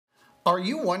Are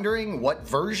you wondering what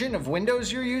version of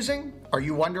Windows you're using? Are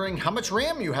you wondering how much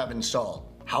RAM you have installed?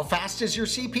 How fast is your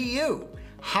CPU?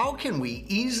 How can we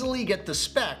easily get the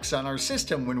specs on our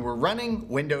system when we're running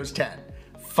Windows 10?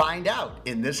 Find out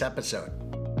in this episode.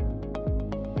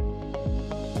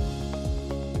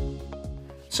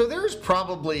 So there's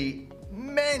probably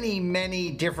many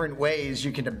different ways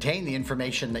you can obtain the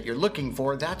information that you're looking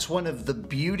for. That's one of the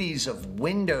beauties of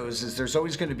Windows, is there's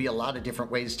always going to be a lot of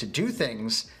different ways to do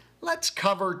things. Let's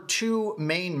cover two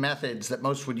main methods that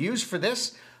most would use for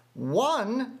this.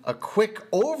 One, a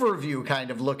quick overview kind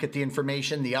of look at the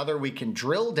information. The other, we can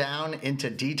drill down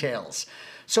into details.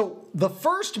 So the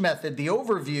first method, the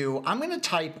overview, I'm going to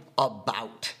type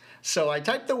about. So I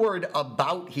type the word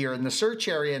about here in the search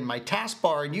area in my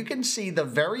taskbar, and you can see the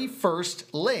very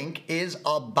first link is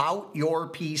about your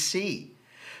PC.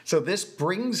 So this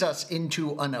brings us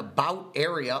into an about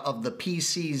area of the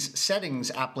PC's settings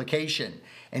application.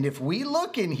 And if we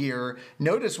look in here,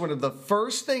 notice one of the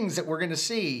first things that we're going to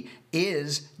see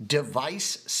is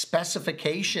device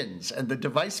specifications. And the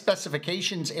device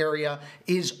specifications area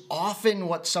is often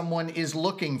what someone is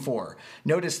looking for.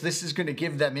 Notice this is going to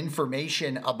give them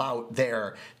information about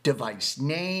their device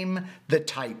name, the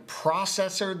type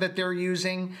processor that they're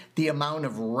using, the amount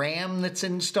of RAM that's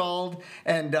installed.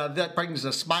 And that brings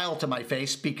a smile to my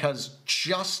face because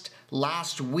just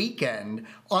last weekend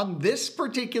on this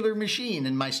particular machine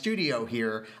in my studio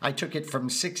here, I took it from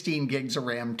 16 gigs of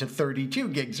RAM to 32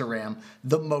 gigs of RAM,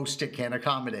 the most it can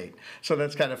accommodate. So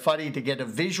that's kind of funny to get a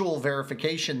visual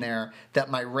verification there that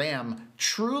my RAM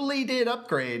truly did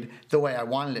upgrade the way I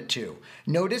wanted it to.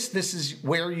 Notice this is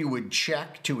where you would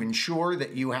check to ensure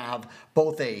that you have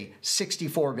both a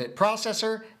 64-bit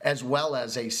processor as well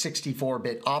as a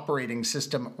 64-bit operating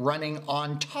system running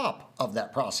on top of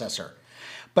that processor.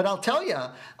 But I'll tell you,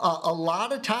 a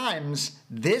lot of times,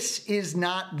 this is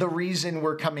not the reason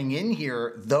we're coming in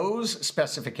here, those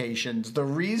specifications. The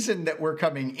reason that we're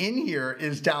coming in here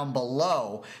is down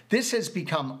below. This has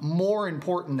become more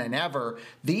important than ever.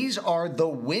 These are the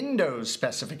Windows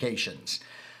specifications.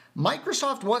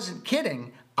 Microsoft wasn't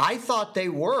kidding. I thought they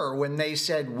were when they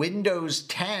said Windows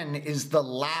 10 is the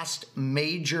last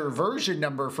major version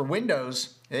number for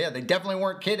Windows. Yeah, they definitely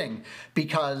weren't kidding,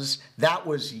 because that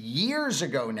was years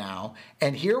ago now,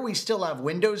 and here we still have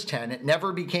Windows 10. It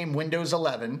never became Windows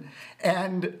 11,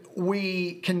 and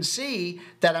we can see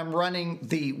that I'm running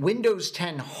the Windows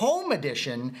 10 Home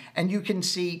Edition, and you can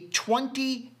see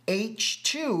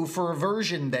 20H2 for a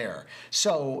version there.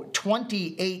 So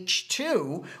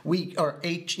 20H2,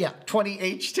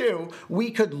 20H2,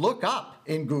 we could look up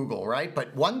in Google, right?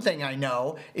 But one thing I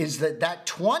know is that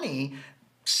 20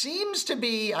 seems to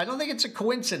be, I don't think it's a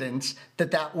coincidence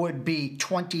that would be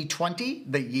 2020,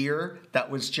 the year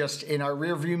that was just in our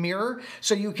rearview mirror.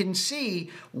 So you can see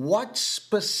what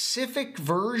specific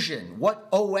version, what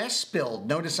OS build.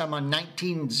 Notice I'm on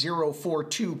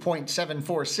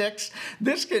 19042.746.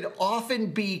 This could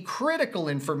often be critical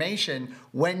information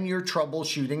when you're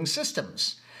troubleshooting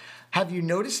systems. Have you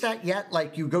noticed that yet?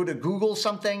 Like you go to Google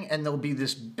something and there'll be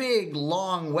this big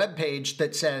long web page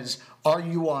that says, are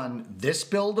you on this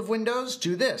build of Windows?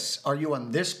 Do this. Are you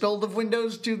on this build of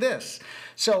Windows? Do this.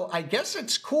 So I guess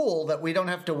it's cool that we don't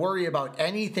have to worry about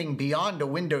anything beyond a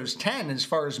Windows 10 as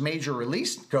far as major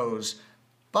release goes.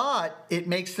 But it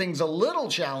makes things a little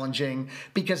challenging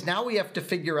because now we have to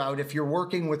figure out if you're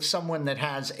working with someone that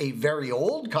has a very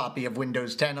old copy of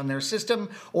Windows 10 on their system,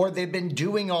 or they've been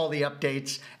doing all the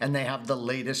updates and they have the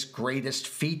latest, greatest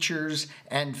features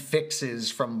and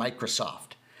fixes from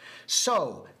Microsoft.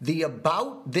 So the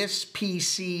about this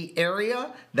PC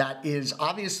area, that is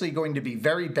obviously going to be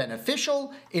very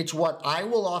beneficial. It's what I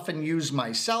will often use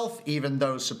myself, even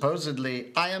though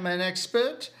supposedly I am an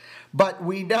expert. But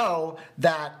we know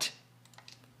that,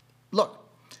 look,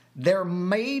 there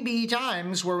may be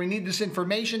times where we need this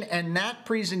information, and that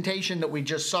presentation that we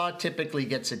just saw typically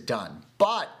gets it done.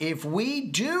 But if we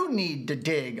do need to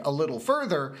dig a little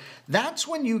further, that's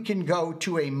when you can go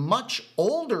to a much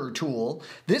older tool.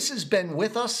 This has been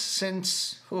with us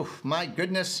since, my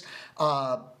goodness,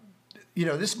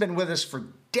 this has been with us for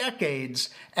decades,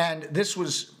 and this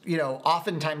was,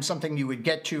 oftentimes something you would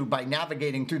get to by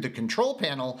navigating through the control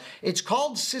panel. It's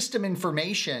called System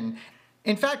Information.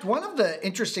 In fact, one of the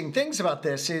interesting things about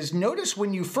this is notice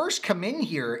when you first come in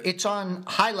here, it's on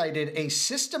highlighted a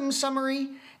system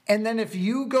summary. And then if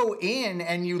you go in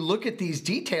and you look at these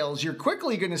details, you're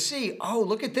quickly going to see, oh,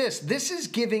 look at this. This is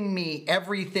giving me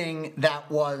everything that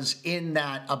was in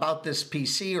that about this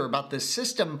PC or about this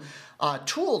system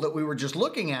tool that we were just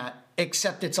looking at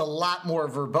except it's a lot more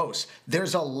verbose.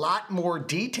 There's a lot more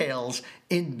details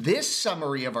in this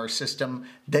summary of our system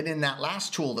than in that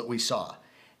last tool that we saw.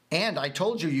 And I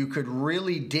told you you could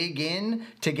really dig in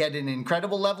to get an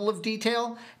incredible level of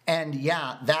detail. And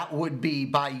yeah, that would be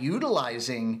by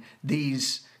utilizing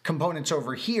these components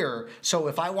over here. So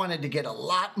if I wanted to get a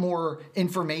lot more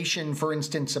information, for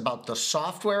instance, about the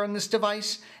software on this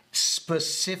device,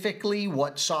 specifically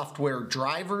what software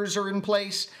drivers are in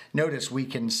place, notice we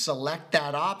can select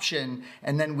that option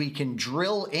and then we can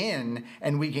drill in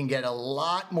and we can get a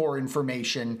lot more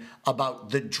information about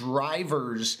the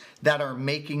drivers that are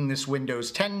making this Windows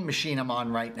 10 machine I'm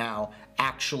on right now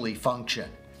actually function.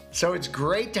 So it's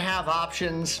great to have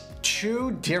options,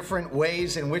 2 different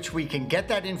ways in which we can get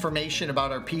that information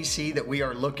about our PC that we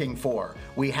are looking for.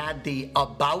 We had the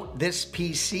About This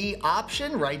PC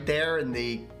option right there in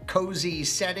the cozy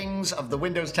settings of the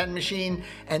Windows 10 machine,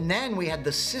 and then we had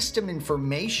the System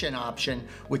Information option,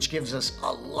 which gives us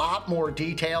a lot more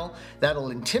detail.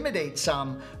 That'll intimidate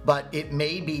some, but it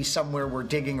may be somewhere we're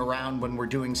digging around when we're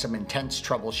doing some intense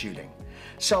troubleshooting.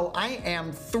 So I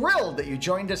am thrilled that you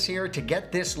joined us here to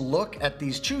get this look at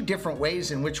these 2 different ways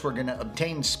in which we're going to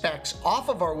obtain specs off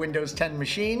of our Windows 10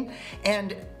 machine.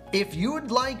 And if you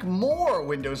would like more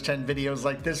Windows 10 videos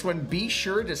like this one, be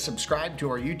sure to subscribe to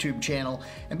our YouTube channel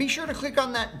and be sure to click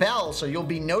on that bell so you'll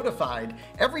be notified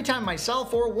every time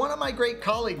myself or one of my great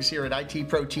colleagues here at IT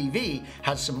Pro TV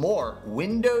has some more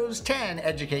Windows 10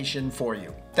 education for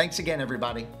you. Thanks again,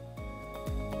 everybody.